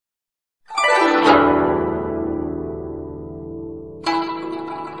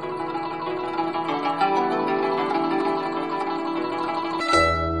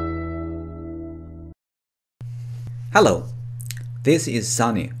Hello, this is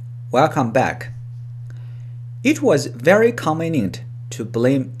Sunny. Welcome back. It was very convenient to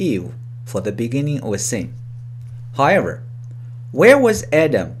blame Eve for the beginning of sin. However, where was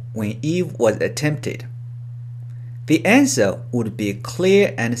Adam when Eve was tempted? The answer would be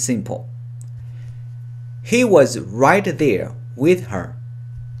clear and simple. He was right there with her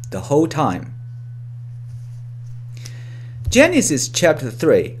the whole time. Genesis chapter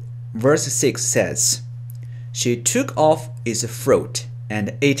 3, verse 6 says, "She took off its fruit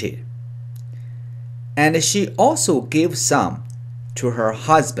and ate it. And she also gave some to her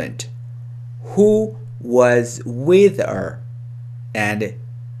husband, who was with her, and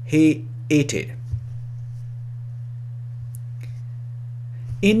he ate it."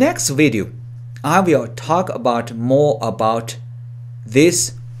 In next video, I will talk more about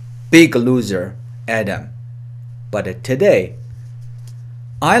this big loser, Adam. But today,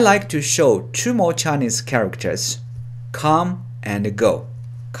 I like to show two more Chinese characters, come and go,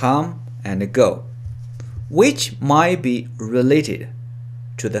 which might be related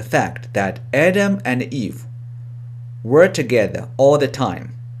to the fact that Adam and Eve were together all the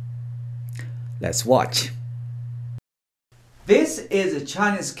time. Let's watch. This is a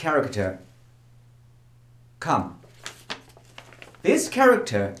Chinese character, come. This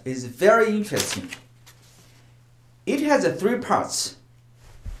character is very interesting. It has three parts.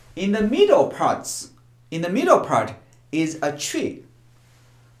 In the middle part is a tree.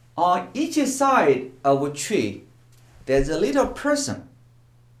 On each side of a tree, there's a little person.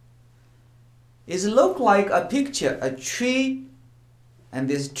 It looks like a picture, a tree, and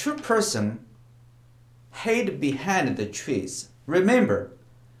these two persons hid behind the trees. Remember,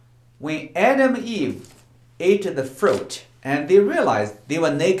 when Adam and Eve ate the fruit and they realized they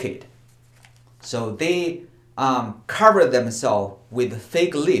were naked, so they covered themselves with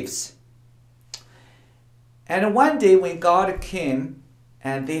fig leaves. And one day when God came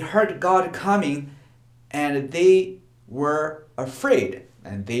and they heard God coming, and they were afraid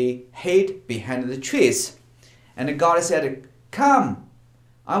and they hid behind the trees. And God said, "Come,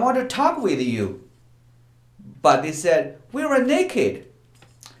 I want to talk with you." But they said, "We were naked,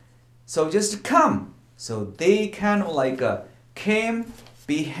 so just come." So they kind of came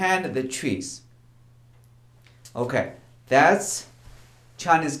behind the trees. Okay, that's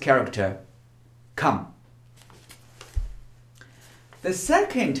Chinese character, come. The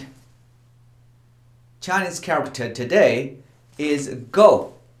second Chinese character today is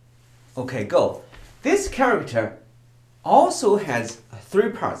go. Okay, go. This character also has three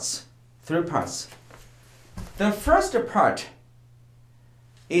parts. The first part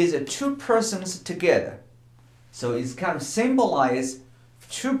is two persons together. So it's kind of symbolize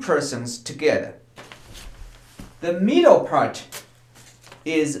two persons together. The middle part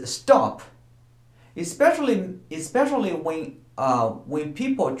is stop, especially when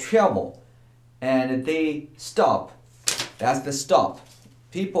people travel and they stop. That's the stop.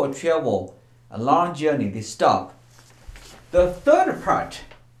 People travel a long journey, they stop. The third part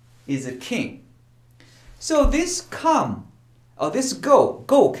is a king. So this come, or this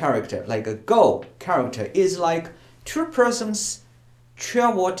go character, like a go character, is like two persons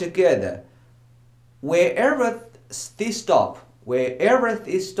travel together. Wherever they stop, they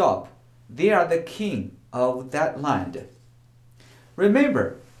are the king of that land.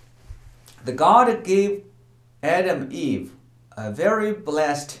 Remember, the God gave Adam and Eve a very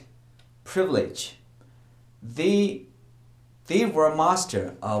blessed privilege. They were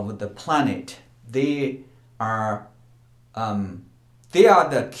master of the planet. They are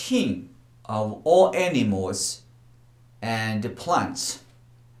the king of all animals and plants.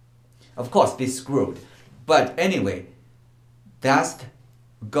 Of course, they screwed. But anyway, that's the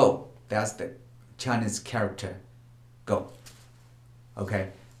go. That's the Chinese character, go. Okay,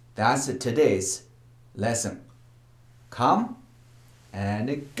 that's today's lesson. Come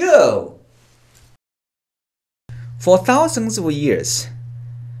and go. For thousands of years,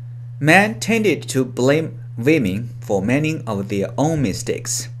 man tended to blame women for many of their own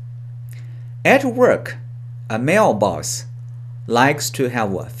mistakes. At work, a male boss likes to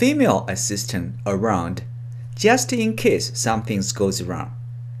have a female assistant around just in case something goes wrong.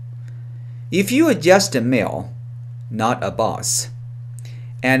 If you are just a male, not a boss,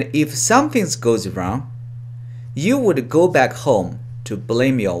 and if something goes wrong, you would go back home to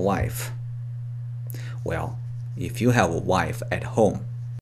blame your wife. Well, if you have a wife at home.